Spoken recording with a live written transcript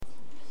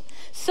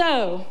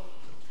So,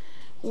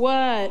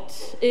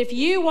 what if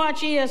you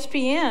watch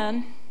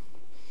ESPN,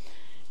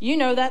 you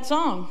know that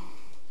song.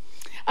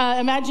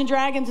 Imagine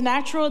Dragons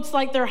Natural, it's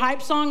like their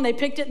hype song. They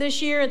picked it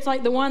this year. It's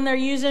like the one they're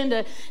using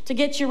to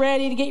get you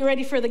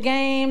ready for the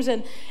games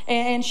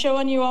and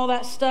showing you all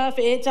that stuff.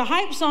 It's a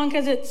hype song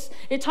because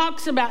it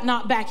talks about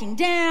not backing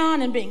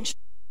down and being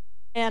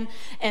and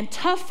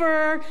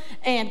tougher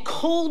and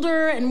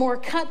colder and more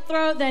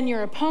cutthroat than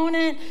your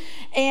opponent.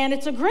 And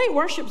it's a great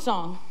worship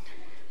song.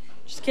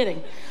 Just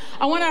kidding.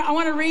 I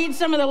want to read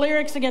some of the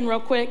lyrics again real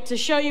quick to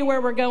show you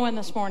where we're going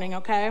this morning,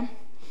 okay?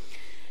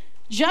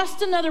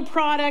 Just another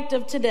product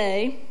of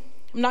today.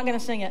 I'm not going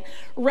to sing it.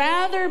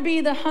 Rather be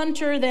the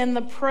hunter than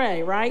the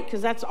prey, right?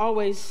 Because that's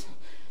always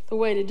the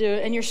way to do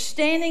it. And you're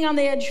standing on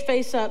the edge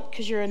face up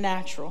because you're a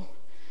natural.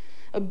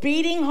 A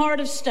beating heart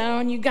of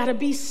stone. You got to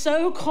be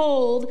so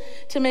cold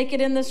to make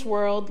it in this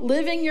world.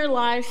 Living your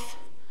life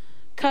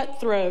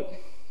cutthroat.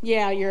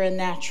 Yeah, you're a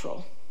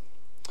natural.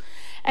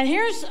 And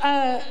here's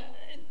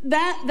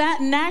that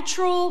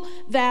natural,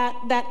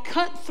 that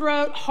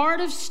cutthroat, heart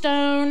of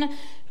stone,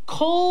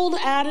 cold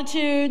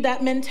attitude,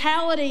 that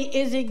mentality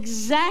is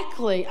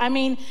exactly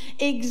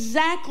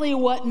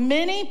what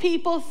many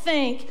people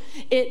think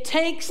it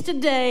takes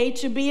today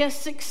to be a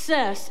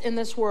success in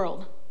this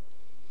world.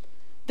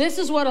 This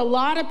is what a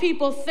lot of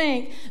people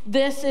think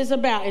this is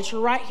about. It's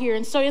right here.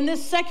 And so in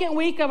this second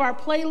week of our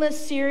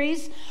playlist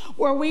series,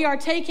 where we are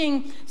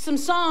taking some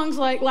songs,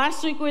 like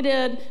last week we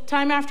did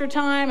Time After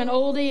Time, an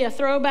oldie, a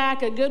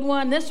throwback, a good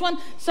one. This one,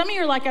 some of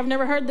you are like, I've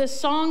never heard this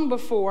song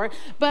before.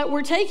 But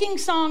we're taking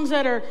songs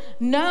that are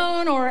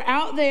known or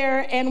out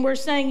there, and we're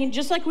saying,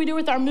 just like we do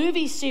with our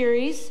movie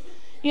series,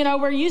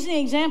 we're using the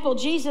example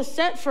Jesus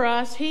set for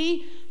us.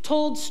 He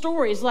told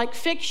stories like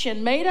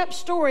fiction, made up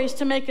stories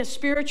to make a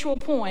spiritual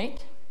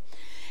point.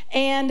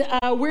 And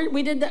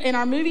we did that in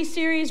our movie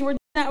series. We're doing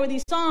that with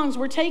these songs.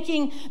 We're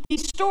taking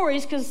these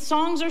stories, because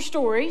songs are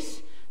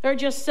stories. They're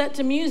just set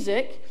to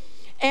music.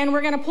 And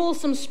we're going to pull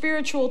some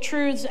spiritual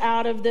truths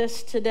out of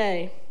this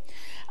today.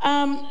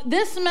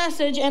 This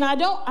message, and I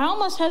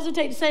almost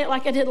hesitate to say it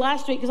like I did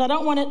last week, because I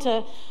don't want it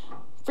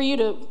for you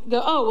to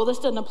go, oh, well, this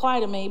doesn't apply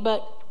to me.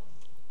 But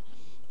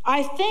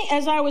I think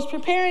as I was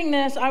preparing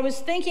this, I was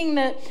thinking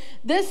that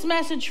this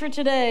message for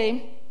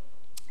today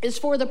is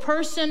for the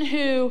person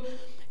who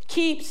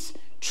keeps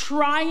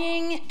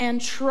trying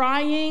and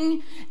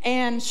striving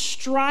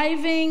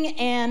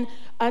and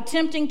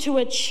attempting to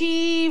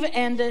achieve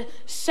and to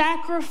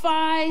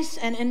sacrifice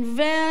and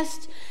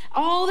invest,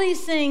 all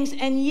these things,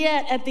 and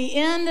yet at the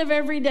end of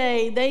every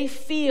day, they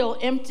feel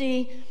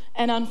empty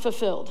and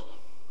unfulfilled.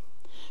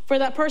 For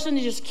that person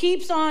who just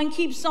keeps on,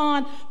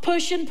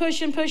 pushing,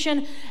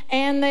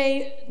 and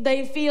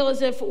they feel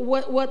as if,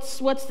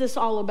 what's this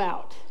all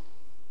about?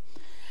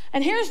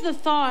 And here's the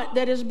thought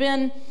that has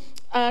been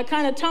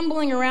kind of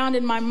tumbling around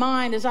in my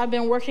mind as I've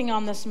been working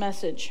on this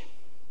message.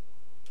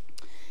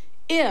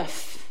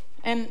 If,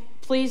 and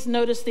please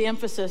notice the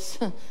emphasis,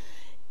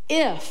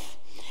 if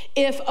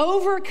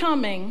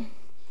overcoming,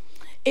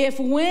 if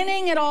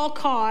winning at all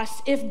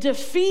costs, if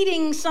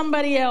defeating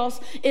somebody else,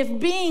 if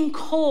being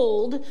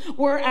cold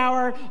were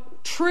our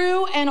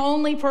true and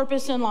only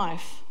purpose in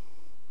life,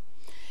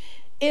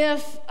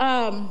 if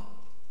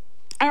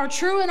our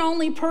true and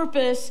only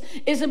purpose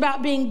is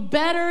about being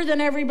better than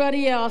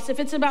everybody else,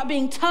 if it's about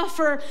being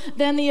tougher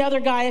than the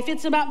other guy, if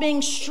it's about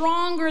being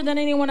stronger than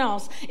anyone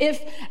else,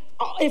 if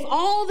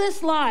all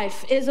this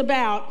life is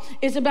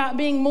about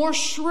being more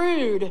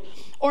shrewd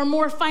or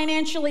more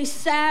financially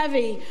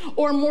savvy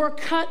or more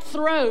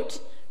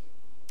cutthroat,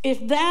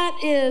 if that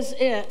is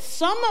it,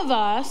 some of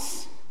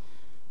us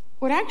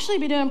would actually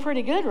be doing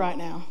pretty good right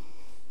now.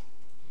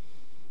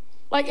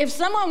 Like if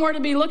someone were to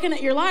be looking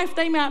at your life,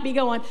 they might be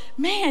going,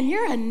 man,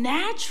 you're a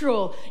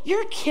natural.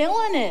 You're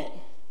killing it.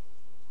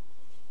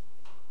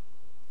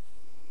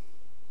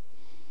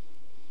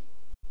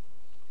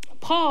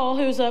 Paul,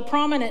 who's a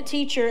prominent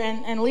teacher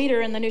and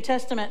leader in the New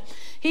Testament,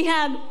 he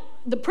had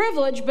the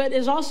privilege, but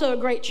is also a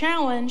great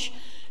challenge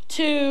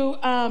to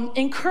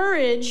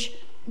encourage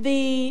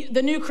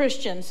the new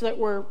Christians that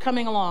were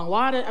coming along.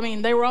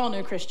 They were all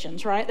new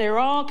Christians, right? They were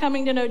all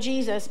coming to know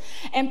Jesus.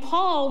 And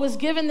Paul was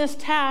given this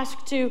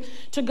task to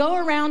go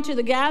around to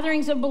the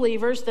gatherings of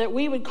believers that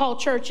we would call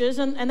churches,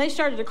 and they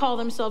started to call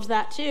themselves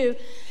that too.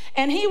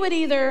 And he would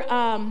either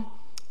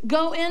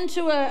go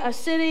into a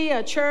city,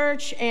 a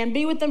church, and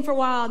be with them for a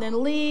while, and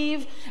then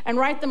leave and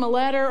write them a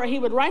letter, or he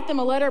would write them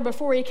a letter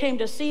before he came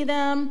to see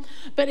them.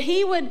 But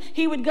he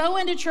would go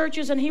into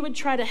churches, and he would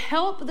try to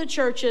help the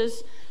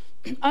churches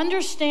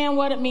understand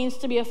what it means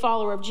to be a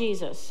follower of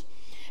Jesus.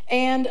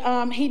 And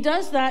he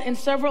does that in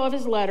several of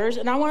his letters.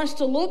 And I want us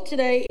to look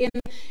today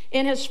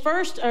in his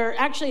first letter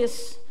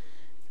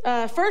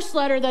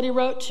that he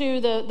wrote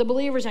to the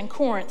believers in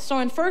Corinth. So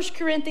in 1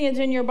 Corinthians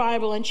in your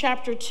Bible, in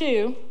chapter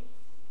 2,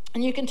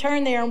 and you can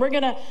turn there, and we're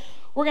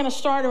gonna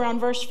start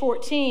around verse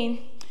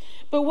 14.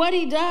 But what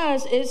he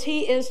does is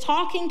he is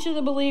talking to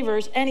the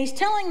believers, and he's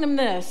telling them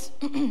this.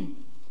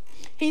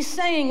 He's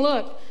saying,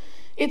 look,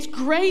 it's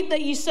great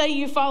that you say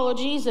you follow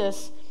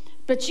Jesus,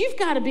 But you've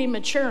got to be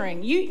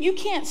maturing. You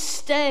can't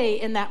stay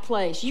in that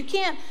place. You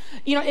can't,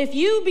 if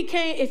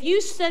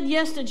you said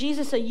yes to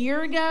Jesus a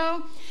year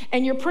ago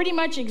and you're pretty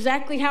much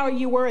exactly how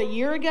you were a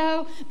year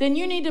ago, then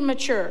you need to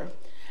mature.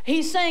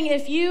 He's saying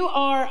if you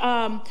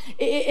are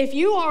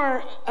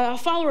a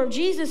follower of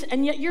Jesus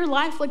and yet your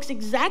life looks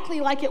exactly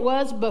like it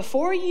was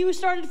before you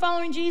started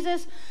following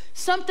Jesus,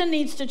 something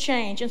needs to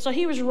change. And so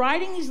he was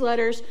writing these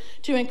letters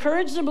to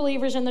encourage the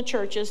believers in the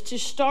churches to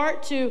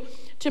start to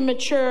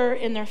mature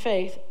in their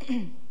faith.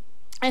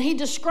 And he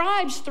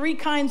describes three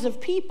kinds of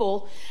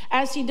people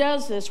as he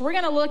does this. We're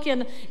going to look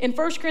in 1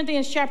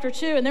 Corinthians chapter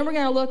 2, and then we're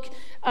going to look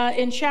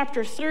in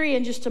chapter 3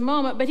 in just a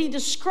moment. But he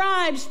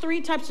describes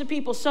three types of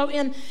people. So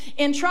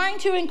in trying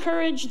to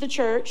encourage the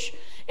church,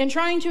 in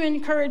trying to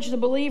encourage the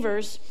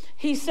believers,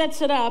 he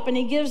sets it up and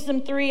he gives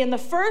them three. And the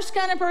first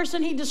kind of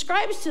person he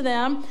describes to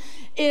them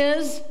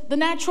is the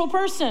natural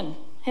person,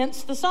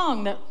 hence the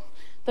song that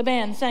the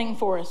band sang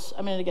for us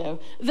a minute ago.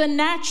 The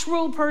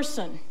natural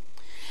person.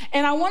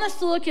 And I want us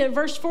to look at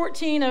verse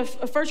 14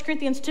 of 1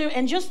 Corinthians 2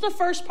 and just the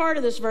first part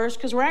of this verse,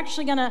 because we're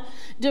actually going to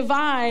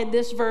divide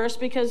this verse,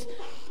 because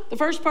the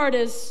first part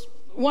is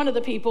one of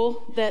the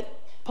people that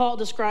Paul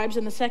describes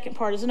and the second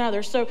part is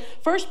another. So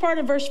first part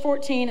of verse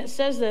 14, it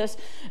says this.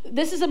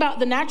 This is about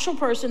the natural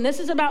person. This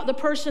is about the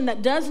person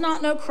that does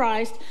not know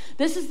Christ.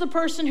 This is the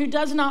person who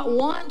does not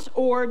want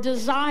or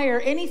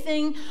desire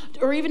anything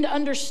or even to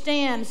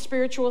understand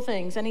spiritual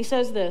things. And he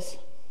says this.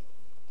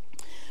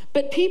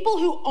 But people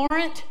who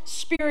aren't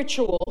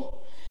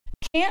spiritual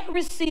can't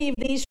receive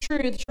these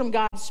truths from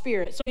God's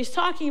Spirit. So he's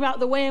talking about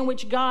the way in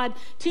which God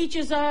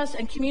teaches us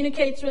and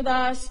communicates with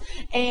us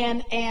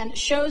and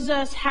shows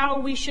us how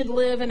we should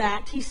live and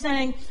act. He's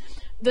saying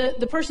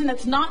the person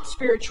that's not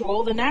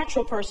spiritual, the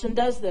natural person,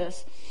 does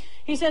this.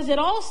 He says it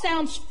all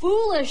sounds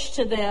foolish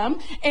to them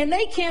and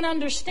they can't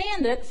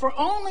understand it, for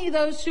only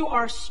those who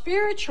are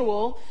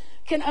spiritual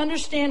can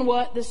understand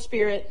what the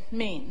Spirit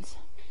means.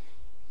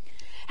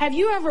 Have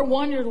you ever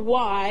wondered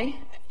why,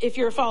 if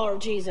you're a follower of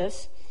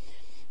Jesus,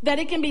 that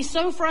it can be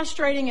so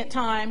frustrating at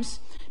times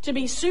to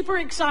be super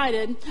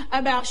excited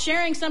about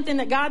sharing something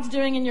that God's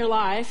doing in your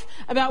life,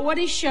 about what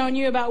he's shown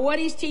you, about what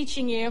he's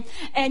teaching you,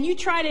 and you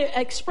try to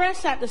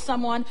express that to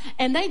someone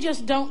and they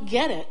just don't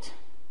get it.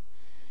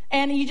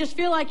 And you just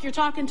feel like you're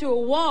talking to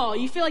a wall.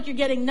 You feel like you're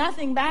getting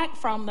nothing back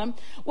from them.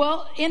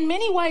 Well, in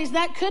many ways,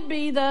 that could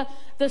be the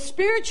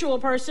spiritual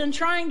person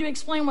trying to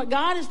explain what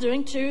God is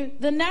doing to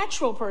the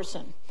natural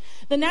person.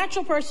 The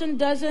natural person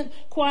doesn't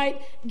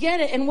quite get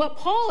it. And what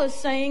Paul is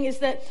saying is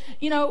that,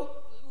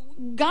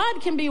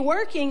 God can be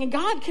working and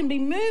God can be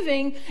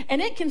moving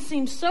and it can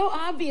seem so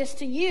obvious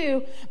to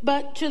you,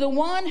 but to the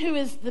one who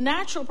is the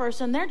natural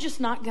person, they're just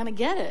not going to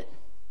get it.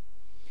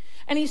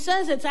 And he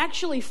says it's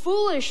actually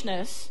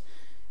foolishness.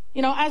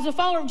 As a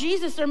follower of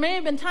Jesus, there may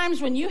have been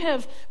times when you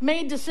have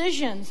made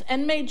decisions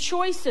and made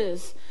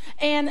choices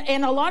and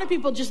a lot of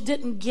people just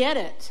didn't get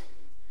it.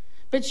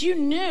 But you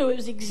knew it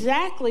was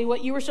exactly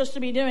what you were supposed to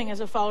be doing as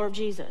a follower of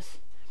Jesus.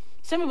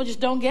 Some people just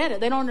don't get it.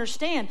 They don't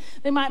understand.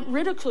 They might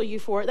ridicule you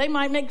for it. They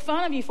might make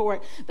fun of you for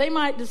it. They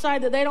might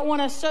decide that they don't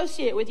want to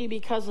associate with you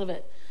because of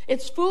it.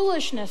 It's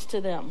foolishness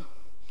to them.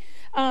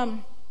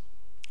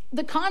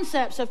 The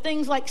concepts of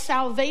things like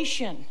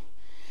salvation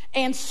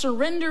and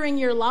surrendering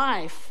your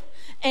life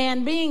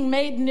and being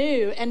made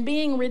new and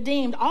being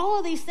redeemed, all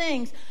of these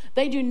things,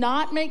 they do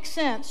not make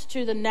sense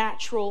to the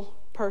natural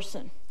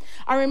person.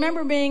 I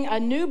remember being a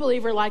new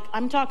believer,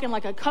 I'm talking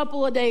like a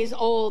couple of days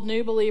old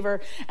new believer,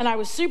 and I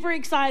was super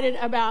excited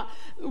about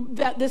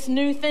this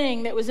new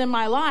thing that was in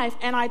my life,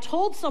 and I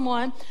told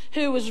someone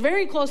who was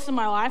very close to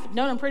my life,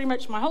 known him pretty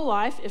much my whole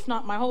life, if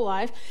not my whole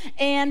life,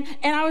 and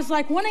I was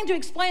wanting to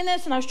explain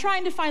this, and I was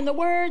trying to find the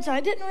words, and I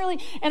didn't really,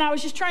 and I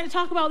was just trying to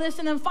talk about this,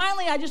 and then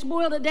finally I just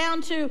boiled it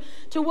down to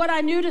what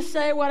I knew to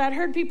say, what I'd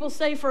heard people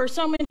say for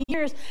so many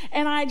years,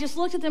 and I just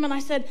looked at them and I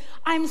said,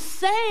 I'm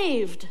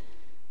saved.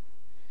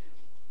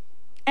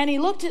 And he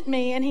looked at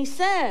me and he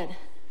said,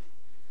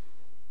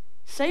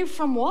 saved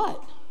from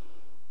what?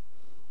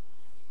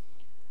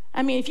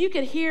 I mean, if you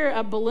could hear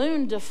a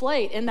balloon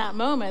deflate in that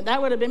moment, that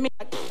would have been me.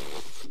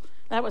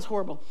 That was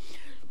horrible.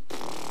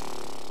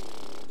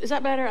 Is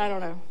that better? I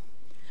don't know.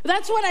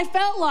 That's what I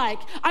felt like.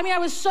 I mean, I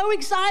was so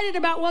excited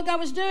about what God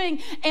was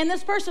doing, and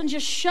this person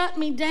just shut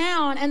me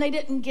down and they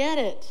didn't get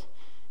it.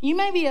 You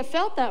maybe have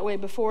felt that way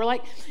before.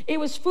 It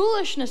was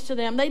foolishness to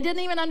them. They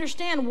didn't even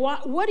understand.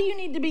 What do you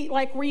need to be,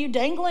 were you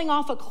dangling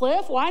off a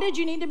cliff? Why did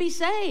you need to be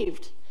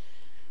saved?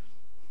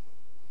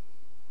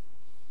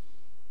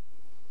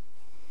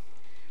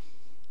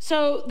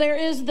 So there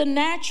is the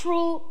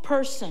natural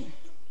person.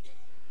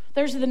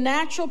 There's the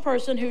natural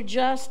person who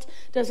just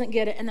doesn't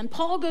get it. And then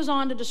Paul goes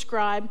on to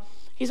describe,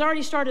 he's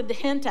already started to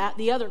hint at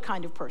the other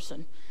kind of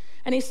person.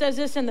 And he says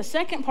this in the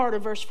second part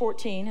of verse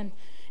 14 and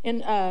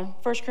in 1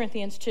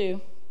 Corinthians 2.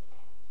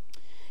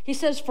 He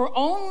says, for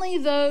only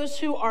those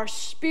who are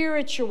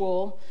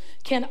spiritual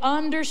can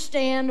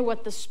understand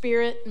what the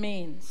Spirit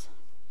means.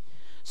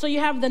 So you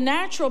have the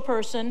natural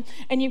person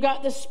and you've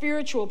got the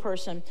spiritual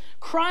person.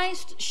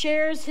 Christ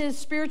shares his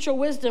spiritual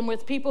wisdom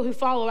with people who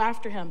follow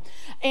after him.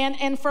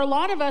 And for a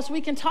lot of us,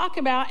 we can talk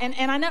about,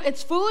 and I know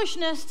it's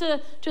foolishness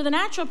to the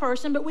natural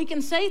person, but we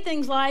can say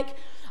things like,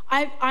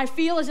 I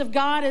feel as if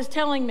God is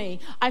telling me.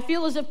 I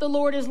feel as if the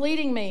Lord is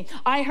leading me.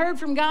 I heard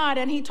from God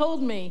and he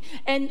told me.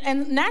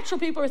 And natural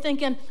people are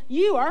thinking,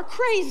 you are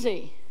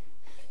crazy.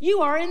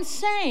 You are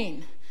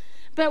insane.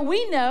 But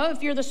we know,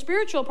 if you're the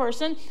spiritual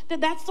person,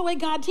 that that's the way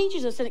God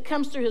teaches us. And it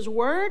comes through his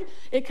word.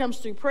 It comes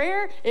through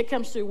prayer. It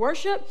comes through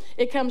worship.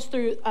 It comes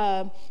through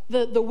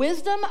the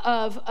wisdom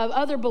of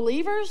other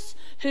believers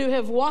who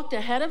have walked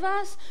ahead of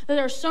us. That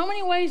there are so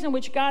many ways in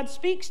which God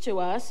speaks to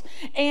us.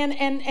 And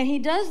he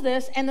does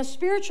this, and the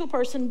spiritual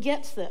person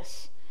gets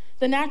this.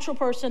 The natural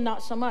person,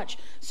 not so much.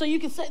 So you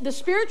could say the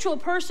spiritual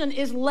person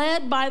is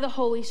led by the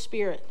Holy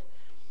Spirit.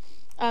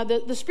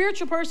 The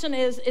spiritual person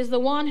is the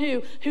one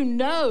who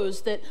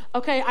knows that,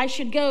 okay, I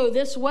should go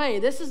this way.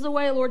 This is the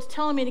way the Lord's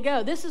telling me to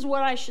go. This is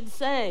what I should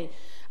say.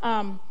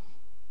 And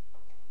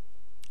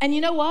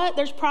you know what?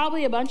 There's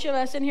probably a bunch of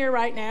us in here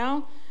right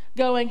now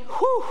going,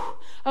 whew,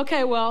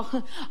 okay,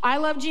 well, I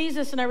love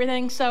Jesus and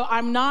everything, so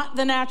I'm not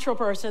the natural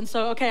person.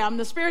 So, okay, I'm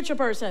the spiritual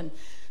person.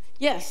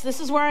 Yes, this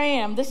is where I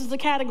am. This is the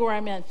category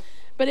I'm in.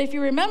 But if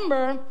you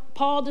remember,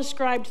 Paul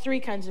described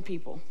 3 kinds of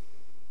people.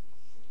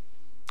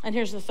 And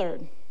here's the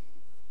third.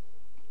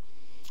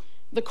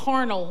 The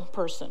carnal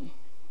person.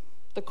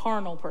 The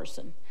carnal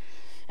person.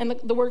 And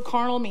the word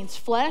carnal means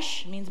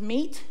flesh, means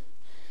meat.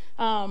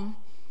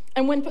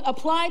 And when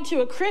applied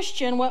to a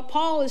Christian, what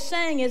Paul is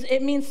saying is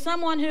it means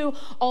someone who,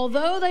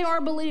 although they are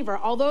a believer,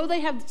 although they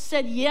have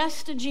said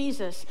yes to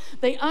Jesus,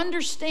 they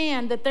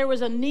understand that there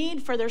was a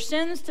need for their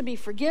sins to be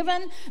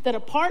forgiven, that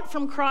apart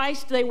from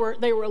Christ, they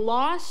were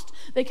lost.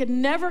 They could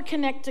never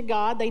connect to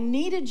God. They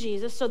needed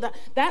Jesus. So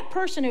that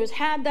person who has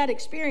had that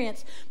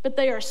experience, but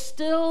they are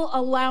still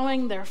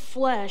allowing their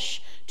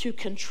flesh to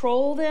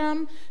control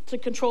them, to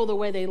control the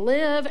way they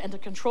live, and to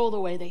control the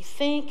way they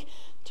think,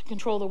 to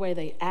control the way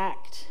they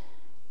act.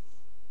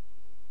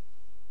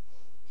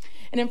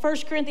 And in 1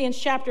 Corinthians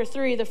chapter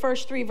 3, the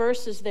first 3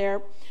 verses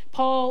there,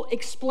 Paul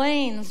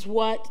explains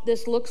what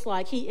this looks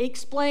like. He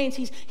explains,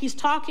 he's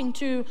talking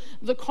to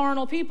the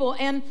carnal people.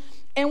 And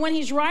when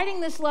he's writing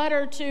this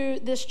letter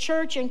to this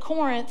church in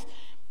Corinth,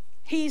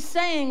 he's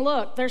saying,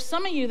 look, there's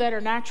some of you that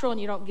are natural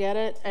and you don't get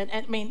it. And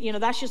I mean, you know,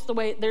 that's just the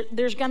way,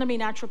 there's going to be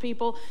natural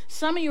people.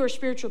 Some of you are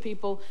spiritual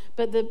people.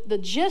 But the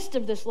gist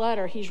of this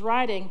letter, he's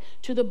writing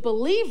to the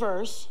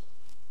believers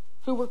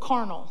who were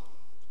carnal,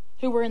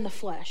 who were in the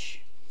flesh.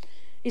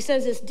 He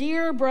says this,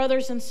 dear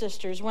brothers and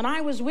sisters, when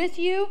I was with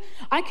you,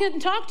 I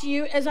couldn't talk to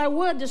you as I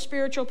would to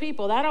spiritual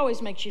people. That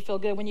always makes you feel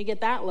good when you get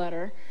that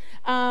letter.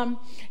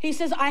 He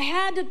says, I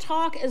had to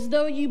talk as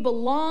though you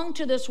belonged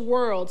to this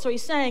world. So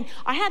he's saying,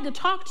 I had to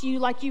talk to you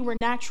like you were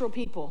natural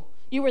people.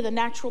 You were the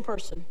natural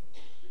person.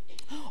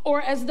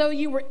 Or as though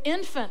you were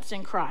infants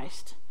in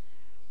Christ.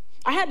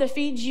 I had to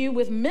feed you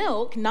with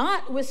milk,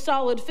 not with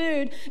solid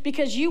food,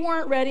 because you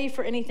weren't ready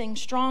for anything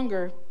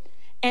stronger.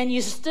 And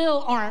you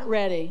still aren't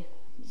ready.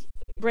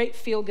 Great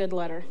feel-good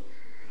letter.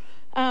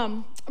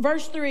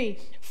 Verse 3,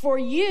 for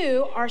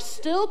you are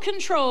still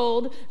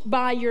controlled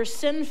by your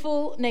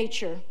sinful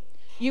nature.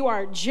 You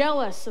are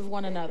jealous of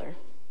one another.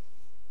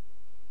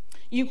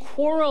 You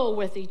quarrel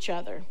with each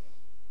other.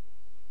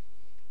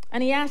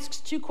 And he asks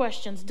 2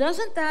 questions.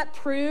 Doesn't that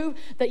prove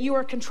that you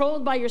are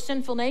controlled by your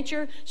sinful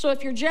nature? So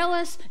if you're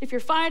jealous, if you're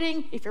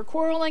fighting, if you're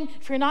quarreling,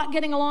 if you're not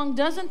getting along,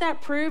 doesn't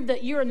that prove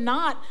that you're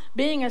not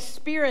being a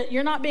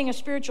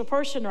spiritual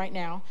person right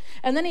now?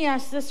 And then he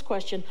asks this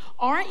question.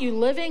 Aren't you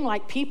living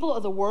like people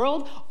of the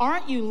world?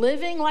 Aren't you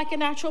living like a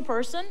natural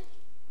person?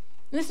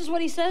 And this is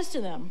what he says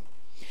to them.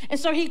 And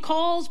so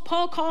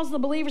Paul calls the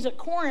believers at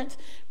Corinth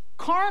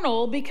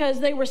carnal because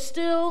they were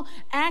still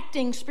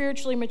acting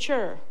spiritually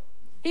mature.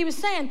 He was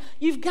saying,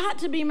 you've got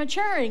to be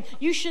maturing.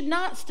 You should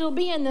not still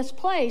be in this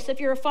place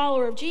if you're a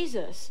follower of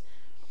Jesus.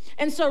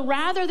 And so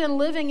rather than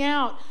living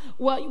out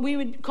what we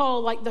would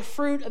call like the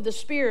fruit of the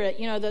Spirit,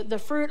 you know, the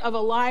fruit of a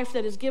life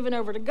that is given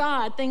over to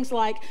God, things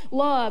like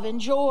love and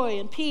joy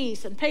and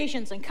peace and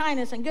patience and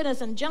kindness and goodness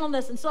and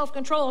gentleness and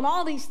self-control and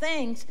all these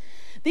things,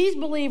 these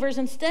believers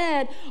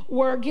instead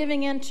were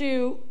giving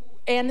into,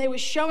 and it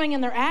was showing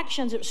in their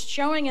actions, it was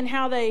showing in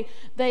how they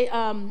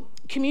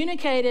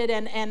communicated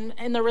and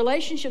in their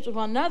relationships with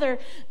one another.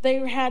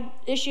 They had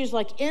issues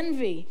like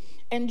envy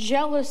and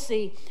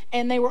jealousy,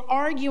 and they were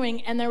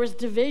arguing, and there was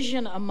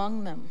division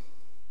among them.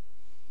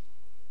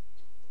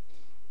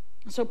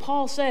 So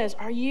Paul says,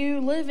 are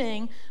you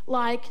living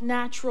like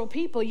natural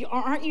people?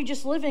 Aren't you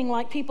just living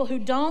like people who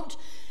don't?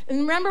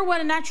 And remember what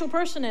a natural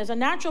person is. A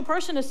natural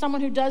person is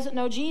someone who doesn't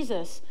know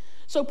Jesus.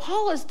 So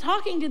Paul is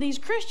talking to these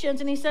Christians,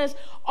 and he says,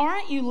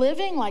 aren't you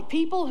living like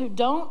people who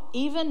don't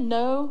even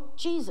know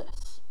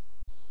Jesus?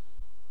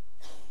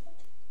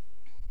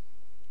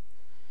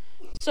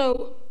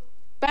 So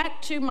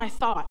back to my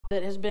thought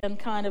that has been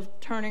kind of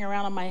turning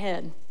around in my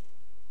head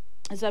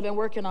as I've been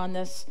working on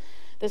this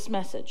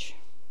message.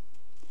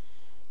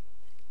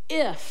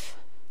 If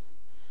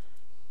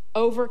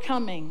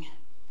overcoming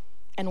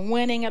and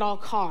winning at all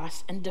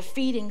costs and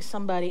defeating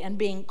somebody and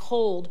being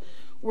cold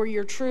were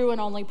your true and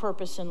only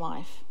purpose in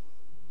life,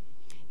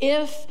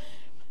 if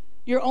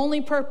your only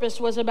purpose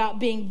was about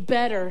being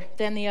better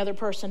than the other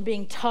person,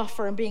 being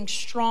tougher and being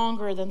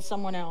stronger than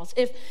someone else,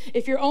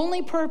 if your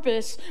only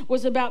purpose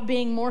was about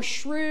being more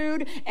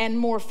shrewd and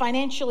more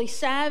financially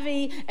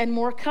savvy and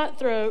more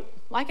cutthroat,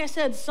 like I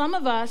said, some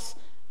of us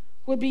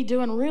would be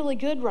doing really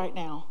good right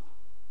now.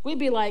 We'd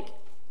be a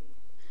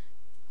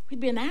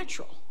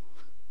natural,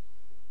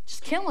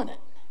 just killing it.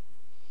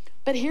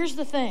 But here's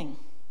the thing.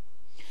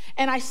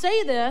 And I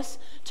say this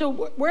to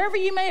wherever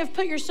you may have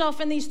put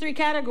yourself in these three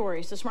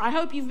categories this morning. I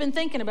hope you've been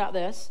thinking about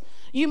this.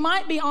 You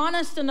might be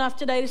honest enough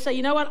today to say,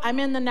 you know what, I'm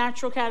in the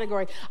natural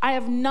category. I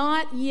have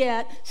not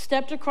yet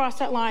stepped across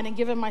that line and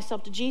given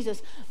myself to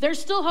Jesus. There's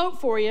still hope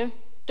for you.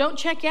 Don't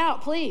check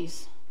out,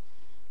 please.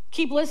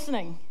 Keep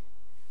listening.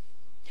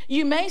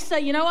 You may say,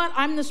 you know what,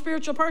 I'm the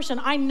spiritual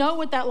person. I know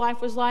what that life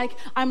was like.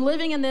 I'm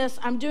living in this.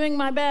 I'm doing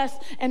my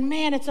best. And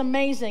man, it's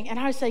amazing. And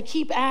I say,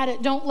 keep at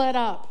it. Don't let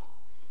up.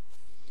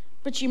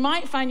 But you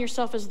might find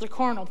yourself as the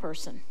carnal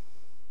person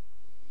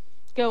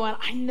going,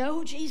 I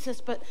know Jesus,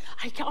 but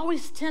I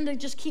always tend to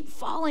just keep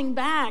falling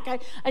back.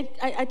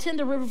 I tend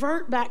to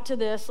revert back to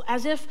this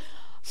as if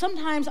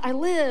sometimes I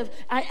live,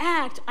 I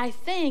act, I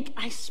think,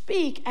 I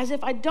speak as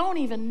if I don't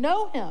even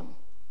know him.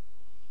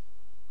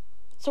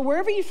 So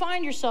wherever you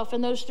find yourself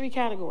in those three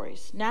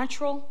categories,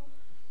 natural,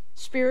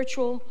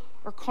 spiritual,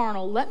 or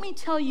carnal, let me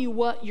tell you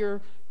what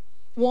your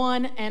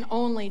one and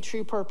only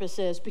true purpose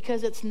is,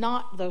 because it's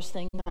not those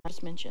things that I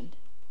just mentioned.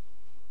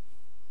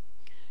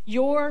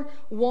 Your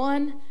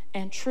one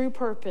and true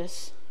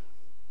purpose,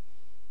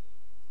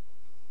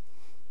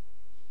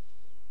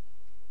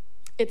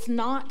 it's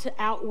not to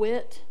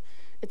outwit,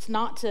 it's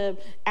not to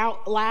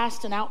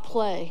outlast and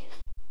outplay.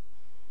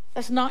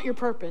 That's not your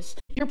purpose.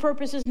 Your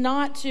purpose is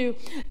not to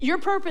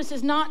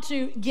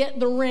get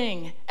the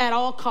ring at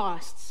all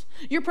costs.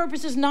 Your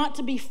purpose is not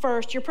to be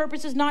first. Your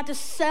purpose is not to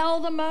sell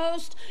the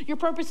most. Your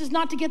purpose is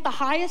not to get the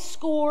highest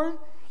score.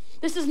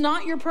 This is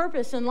not your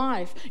purpose in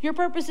life. Your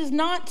purpose is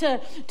not to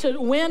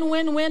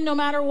win no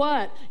matter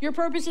what. Your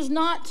purpose is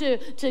not to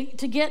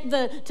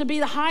be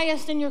the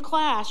highest in your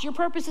class. Your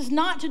purpose is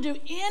not to do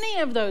any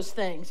of those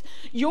things.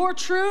 Your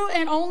true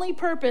and only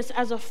purpose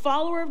as a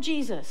follower of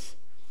Jesus,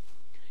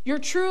 your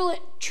true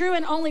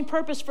and only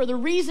purpose for the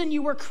reason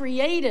you were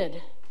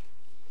created,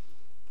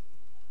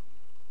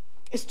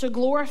 is to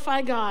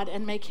glorify God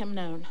and make him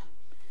known.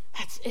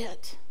 That's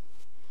it.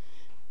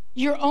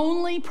 Your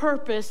only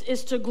purpose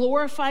is to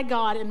glorify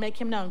God and make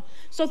him known.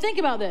 So think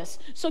about this.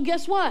 So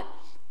guess what?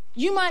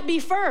 You might be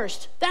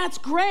first. That's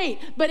great.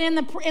 But in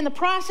the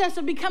process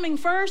of becoming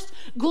first,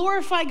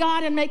 glorify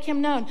God and make him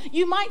known.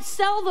 You might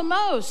sell the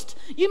most.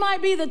 You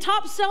might be the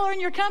top seller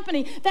in your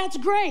company. That's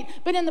great.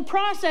 But in the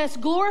process,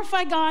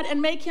 glorify God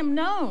and make him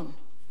known.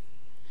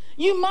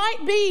 You might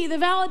be the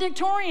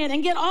valedictorian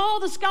and get all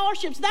the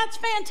scholarships. That's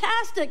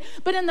fantastic.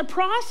 But in the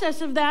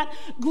process of that,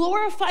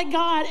 glorify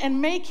God and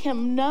make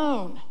him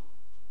known.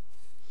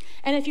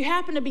 And if you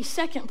happen to be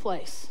second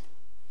place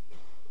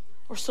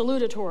or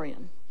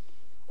salutatorian,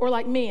 or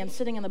like me and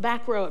sitting in the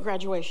back row at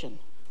graduation,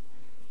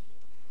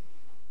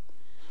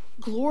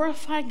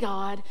 glorify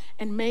God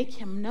and make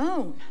him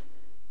known.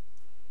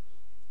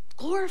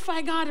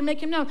 Glorify God and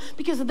make him known,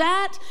 because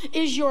that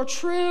is your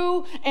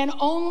true and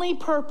only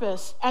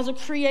purpose as a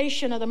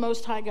creation of the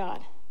Most High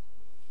God.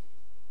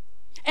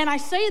 And I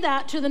say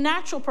that to the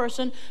natural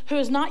person who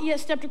has not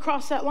yet stepped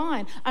across that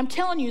line. I'm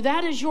telling you,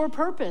 that is your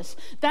purpose.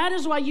 That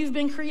is why you've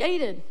been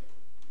created.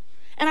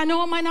 And I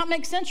know it might not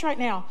make sense right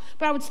now,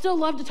 but I would still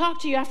love to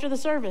talk to you after the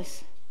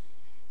service.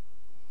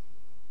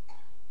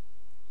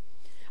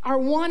 Our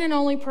one and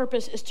only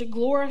purpose is to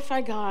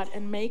glorify God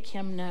and make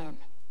him known.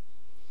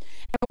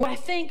 And what I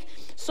think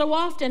so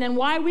often, and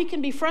why we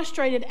can be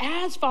frustrated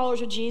as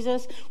followers of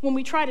Jesus when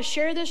we try to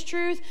share this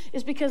truth,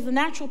 is because the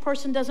natural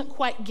person doesn't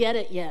quite get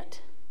it yet.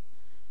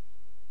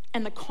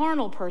 And the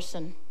carnal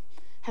person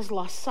has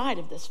lost sight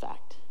of this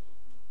fact.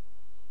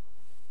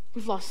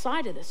 We've lost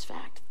sight of this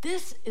fact.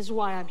 This is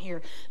why I'm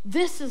here.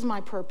 This is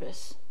my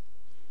purpose.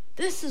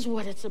 This is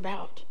what it's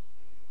about.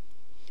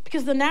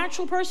 Because the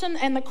natural person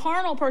and the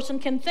carnal person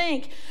can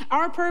think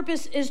our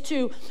purpose is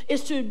to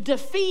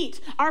defeat.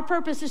 Our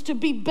purpose is to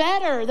be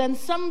better than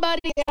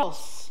somebody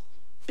else.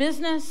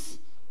 Business,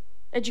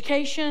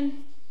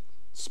 education,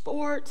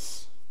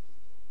 sports,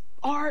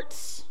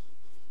 arts.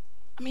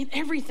 I mean,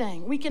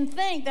 everything. We can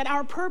think that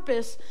our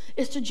purpose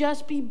is to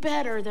just be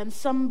better than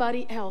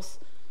somebody else.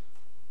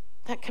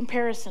 That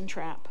comparison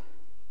trap.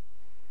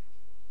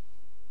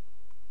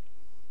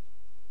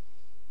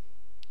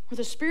 Where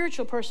the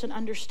spiritual person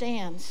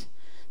understands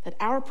that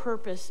our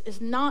purpose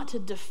is not to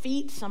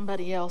defeat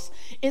somebody else,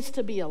 it's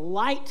to be a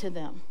light to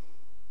them.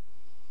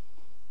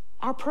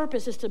 Our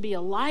purpose is to be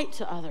a light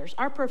to others.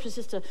 Our purpose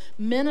is to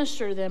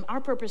minister to them.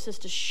 Our purpose is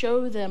to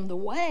show them the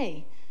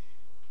way.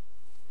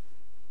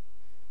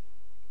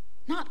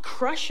 Not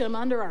crush them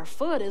under our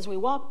foot as we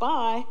walk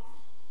by.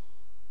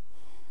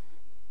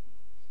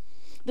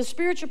 The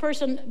spiritual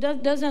person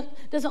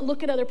doesn't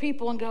look at other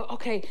people and go,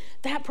 okay,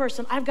 that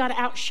person, I've got to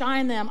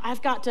outshine them.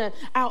 I've got to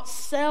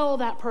outsell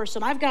that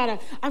person. I've got to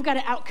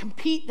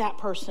outcompete that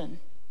person.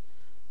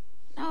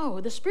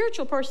 No, the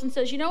spiritual person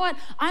says, you know what?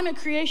 I'm a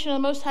creation of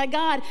the Most High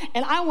God,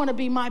 and I want to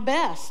be my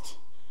best.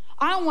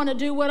 I want to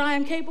do what I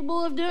am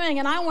capable of doing,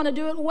 and I want to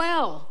do it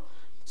well.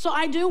 So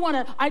I do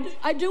want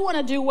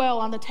to do well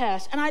on the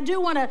test, and I do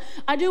want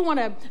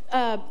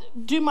to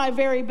do my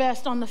very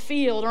best on the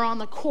field or on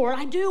the court.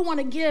 I do want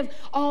to give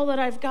all that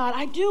I've got.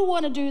 I do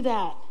want to do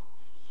that,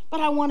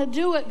 but I want to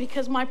do it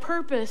because my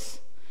purpose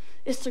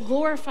is to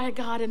glorify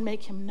God and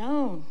make Him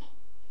known.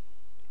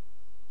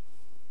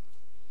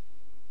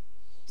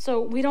 So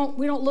we don't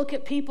look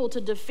at people to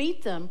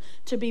defeat them,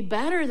 to be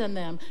better than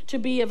them, to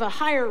be of a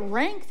higher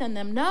rank than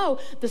them. No,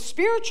 the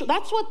spiritual,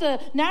 that's what the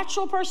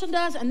natural person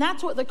does, and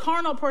that's what the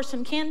carnal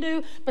person can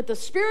do. But the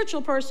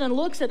spiritual person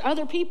looks at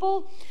other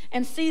people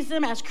and sees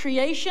them as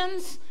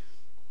creations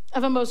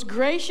of a most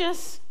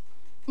gracious,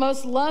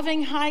 most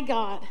loving, high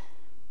God.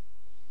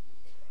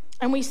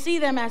 And we see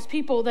them as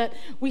people that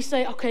we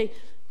say, okay,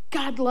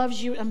 God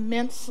loves you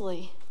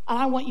immensely, and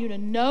I want you to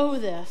know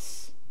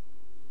this.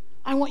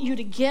 I want you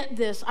to get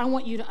this. I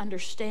want you to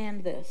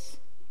understand this.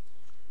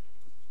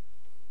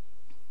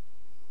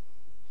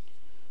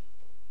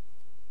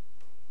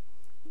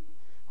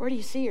 Where do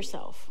you see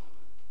yourself?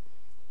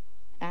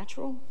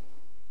 Natural?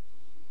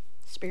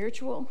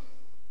 Spiritual?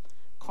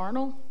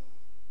 Carnal?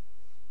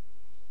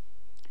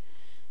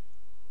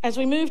 As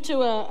we move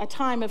to a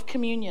time of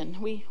communion,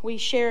 we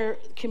share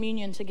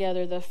communion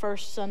together the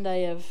first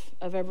Sunday of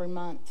every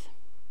month.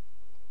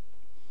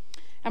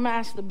 I'm going to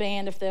ask the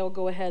band if they'll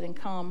go ahead and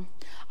come.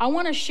 I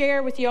want to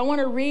share with you, I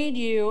want to read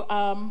you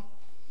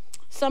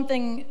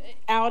something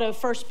out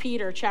of 1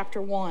 Peter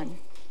chapter 1.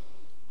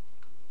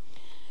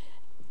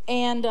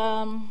 And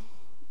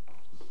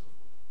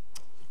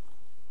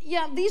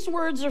these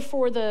words are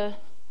for the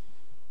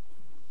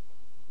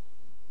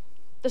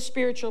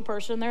spiritual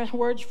person. They're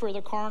words for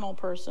the carnal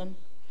person.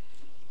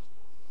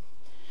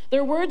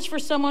 They're words for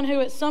someone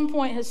who at some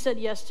point has said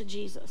yes to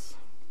Jesus.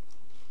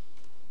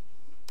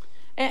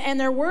 And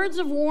they're words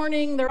of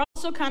warning. They're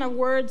also kind of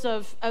words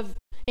of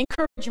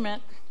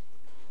encouragement,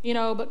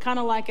 but kind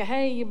of like a,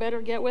 hey, you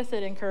better get with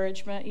it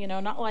encouragement,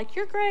 not like,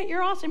 you're great,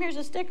 you're awesome, here's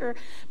a sticker,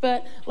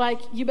 but like,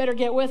 you better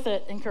get with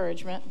it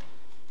encouragement.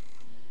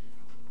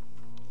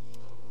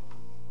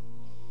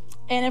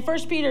 And in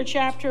 1 Peter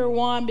chapter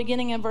 1,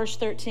 beginning in verse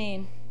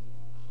 13,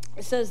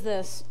 it says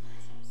this: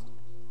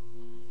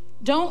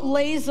 don't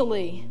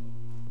lazily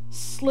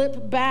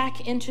slip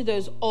back into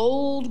those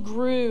old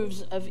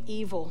grooves of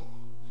evil,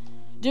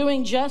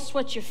 doing just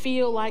what you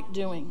feel like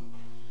doing.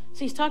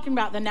 See, he's talking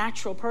about the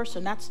natural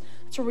person. That's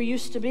where we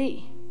used to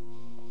be.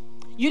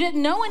 You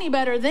didn't know any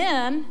better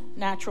then,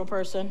 natural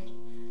person.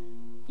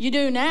 You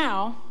do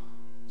now,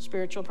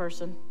 spiritual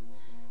person.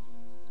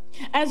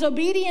 As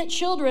obedient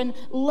children,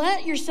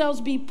 let yourselves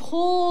be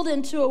pulled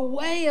into a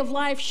way of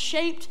life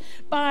shaped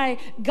by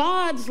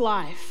God's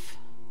life,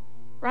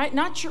 right?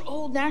 Not your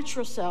old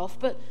natural self,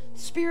 but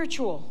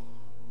spiritual.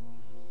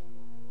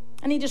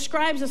 And he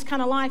describes this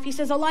kind of life. He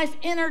says a life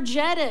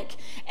energetic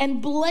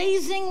and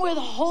blazing with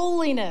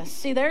holiness.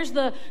 See, there's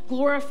the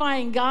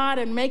glorifying God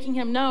and making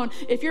Him known.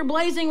 If you're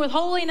blazing with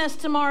holiness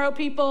tomorrow,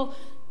 people,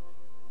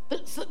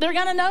 they're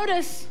going to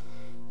notice.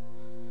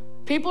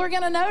 People are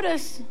going to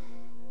notice.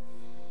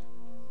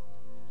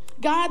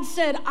 God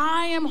said,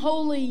 I am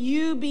holy,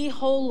 you be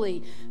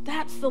holy.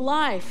 That's the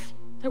life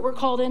that we're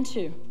called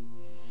into.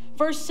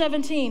 Verse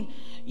 17,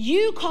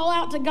 you call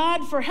out to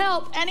God for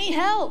help, and He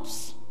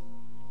helps.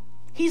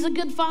 He's a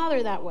good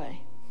father that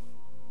way.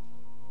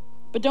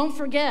 But don't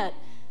forget,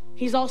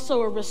 He's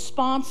also a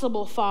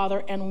responsible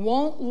father and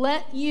won't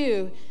let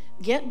you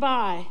get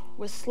by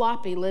with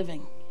sloppy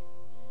living.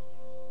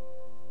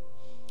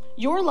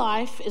 Your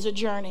life is a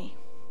journey.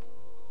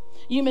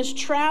 You must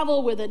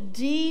travel with a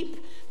deep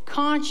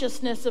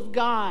consciousness of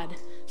God.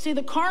 See,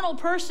 the carnal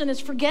person is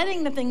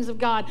forgetting the things of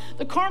God.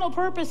 The carnal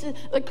person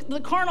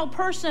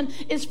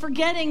is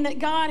forgetting that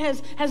God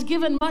has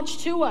given much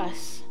to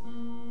us.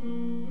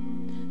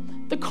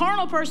 The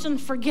carnal person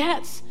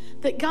forgets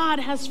that God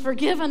has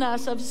forgiven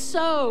us of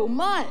so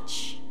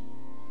much.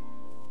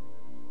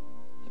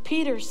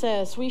 Peter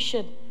says we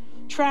should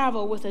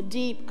travel with a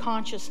deep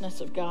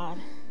consciousness of God.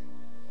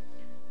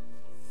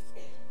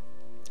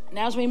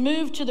 Now, as we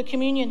move to the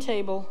communion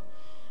table,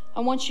 I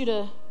want you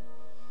to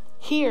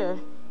hear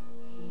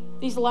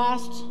these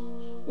last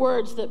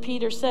words that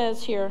Peter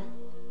says here.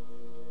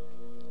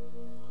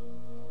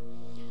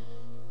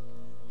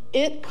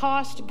 It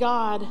cost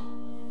God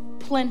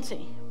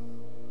plenty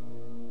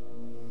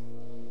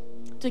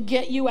to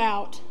get you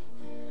out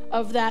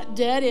of that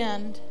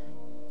dead-end,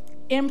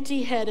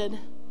 empty-headed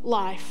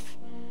life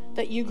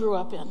that you grew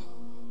up in.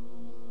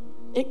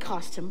 It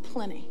cost Him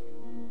plenty.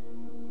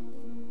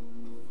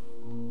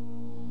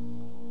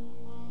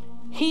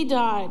 He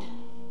died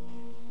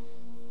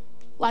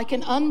like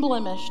an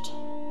unblemished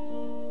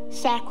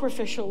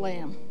sacrificial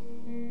lamb.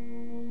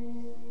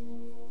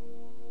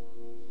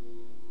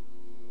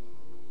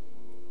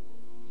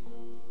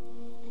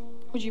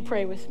 Would you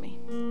pray with me?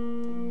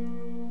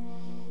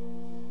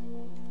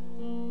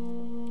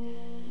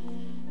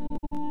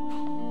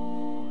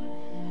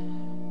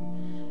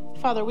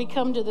 Father, we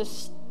come to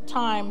this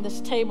time,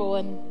 this table,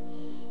 and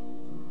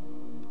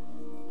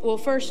well,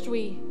 first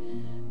I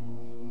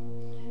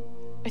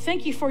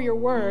thank you for your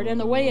word and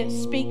the way it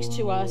speaks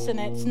to us. And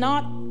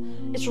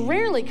it's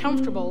rarely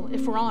comfortable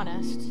if we're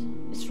honest.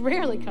 It's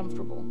rarely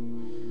comfortable.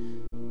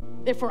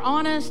 If we're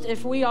honest,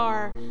 if we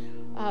are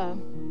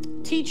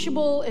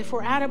teachable, if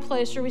we're at a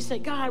place where we say,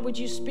 God, would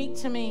you speak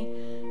to me?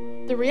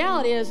 The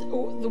reality is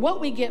what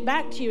we get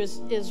back to you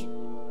is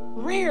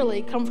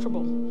rarely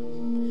comfortable,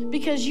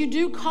 because you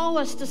do call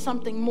us to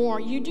something more.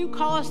 You do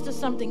call us to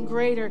something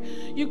greater.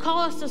 You call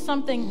us to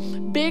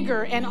something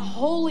bigger and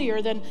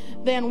holier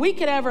than we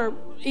could ever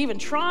even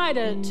try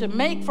to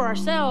make for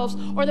ourselves,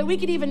 or that we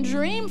could even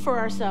dream for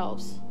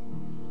ourselves.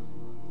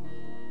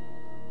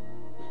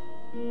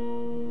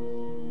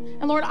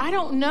 And Lord, I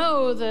don't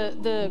know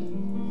the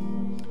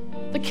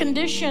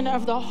condition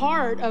of the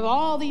heart of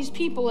all these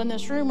people in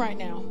this room right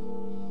now.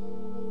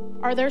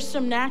 Are there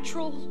some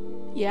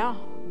natural? Yeah.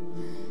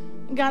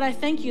 God, I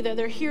thank you that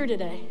they're here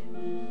today.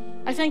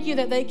 I thank you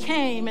that they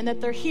came and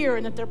that they're here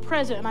and that they're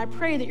present. And I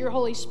pray that your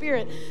Holy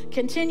Spirit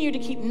continue to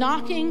keep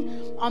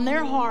knocking on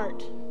their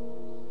heart,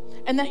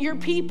 and that your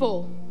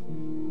people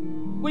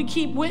would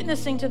keep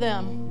witnessing to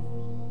them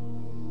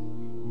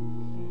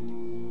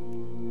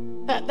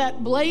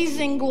that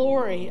blazing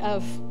glory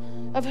of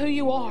who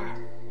you are.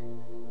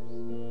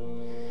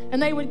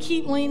 And they would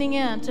keep leaning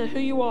in to who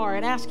you are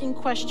and asking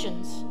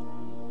questions.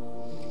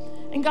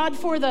 And God,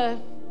 for the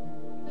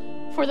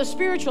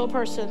spiritual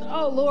person,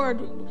 oh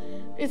Lord,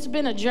 it's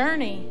been a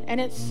journey and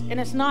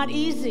it's not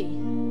easy.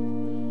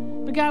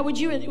 But God, would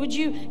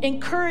you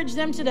encourage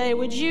them today?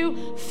 Would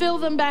you fill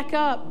them back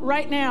up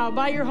right now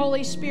by your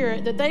Holy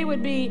Spirit, that they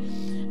would be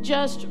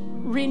just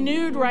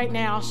renewed right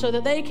now, so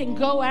that they can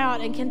go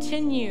out and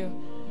continue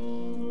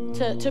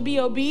to be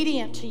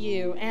obedient to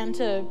you, and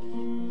to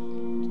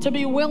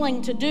be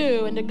willing to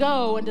do and to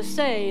go and to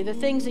say the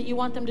things that you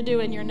want them to do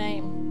in your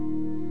name.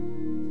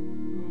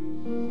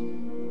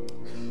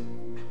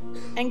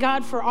 And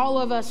God, for all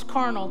of us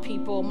carnal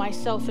people,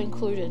 myself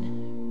included,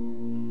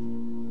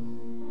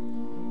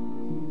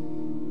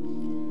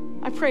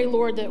 I pray,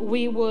 Lord, that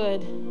we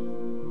would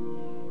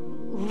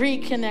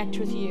reconnect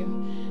with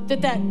you,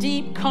 that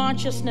deep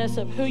consciousness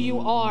of who you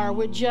are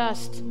would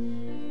just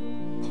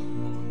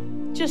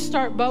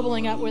start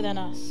bubbling up within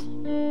us.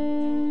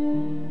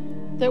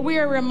 That we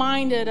are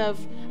reminded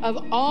of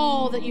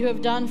all that you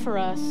have done for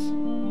us,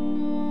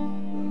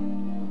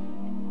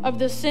 of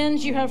the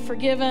sins you have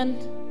forgiven,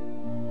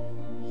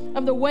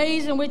 of the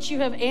ways in which you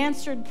have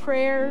answered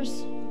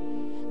prayers,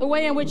 the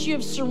way in which you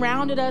have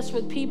surrounded us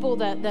with people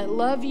that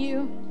love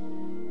you.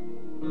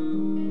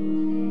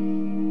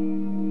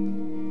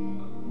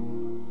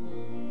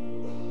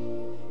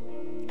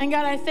 And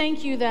God, I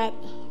thank you that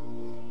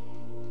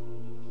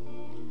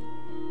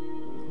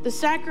the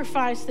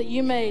sacrifice that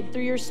you made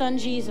through your Son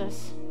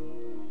Jesus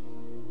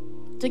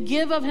to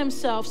give of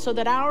himself so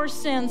that our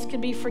sins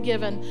could be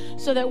forgiven,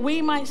 so that we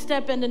might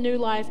step into new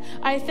life.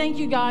 I thank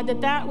you, God,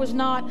 that was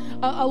not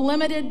a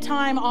limited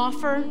time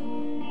offer.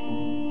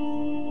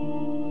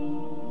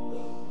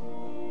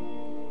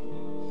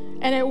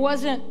 And it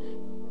wasn't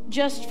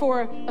just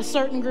for a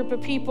certain group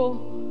of people.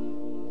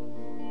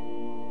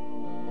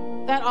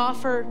 That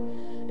offer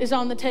is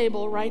on the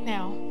table right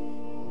now,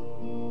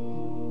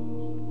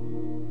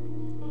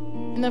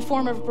 in the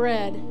form of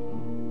bread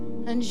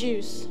and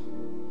juice,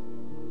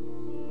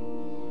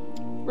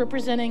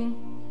 representing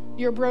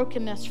your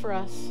brokenness for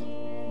us,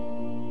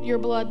 your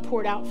blood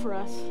poured out for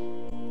us.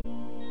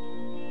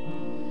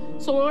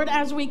 So Lord,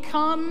 as we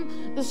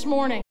come this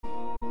morning,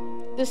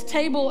 this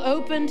table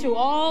open to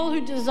all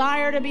who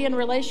desire to be in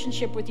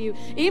relationship with you,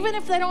 even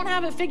if they don't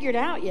have it figured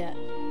out yet,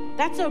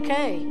 that's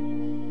okay.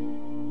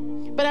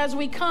 But as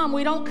we come,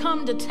 we don't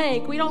come to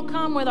take. We don't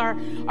come with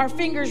our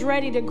fingers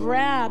ready to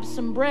grab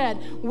some bread.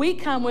 We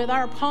come with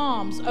our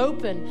palms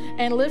open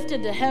and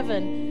lifted to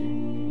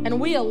heaven.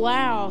 And we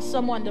allow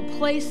someone to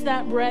place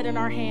that bread in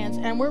our hands.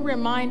 And we're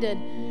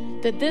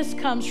reminded that this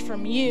comes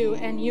from you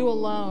and you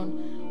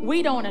alone.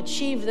 We don't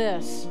achieve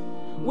this.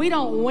 We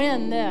don't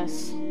win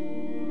this.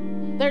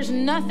 There's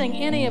nothing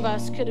any of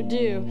us could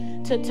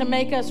do to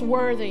make us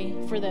worthy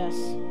for this.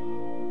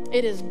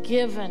 It is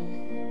given.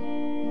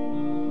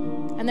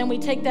 And then we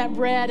take that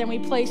bread and we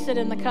place it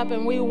in the cup,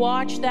 and we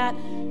watch that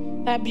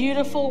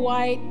beautiful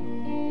white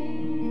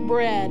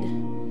bread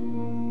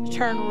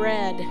turn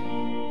red.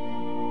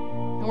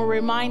 And we're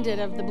reminded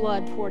of the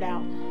blood poured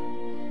out,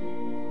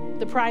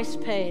 the price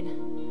paid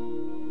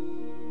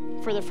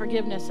for the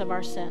forgiveness of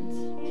our sins.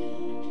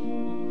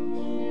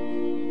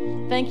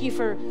 Thank you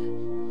for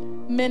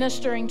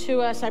ministering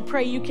to us. I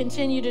pray you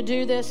continue to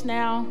do this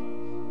now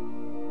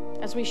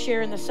as we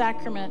share in the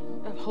sacrament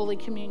of Holy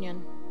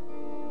Communion.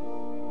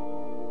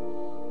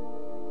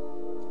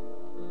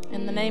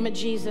 In the name of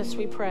Jesus,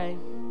 we pray.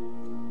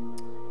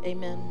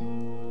 Amen.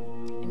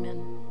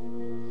 Amen.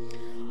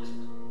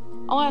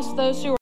 I'll ask those who are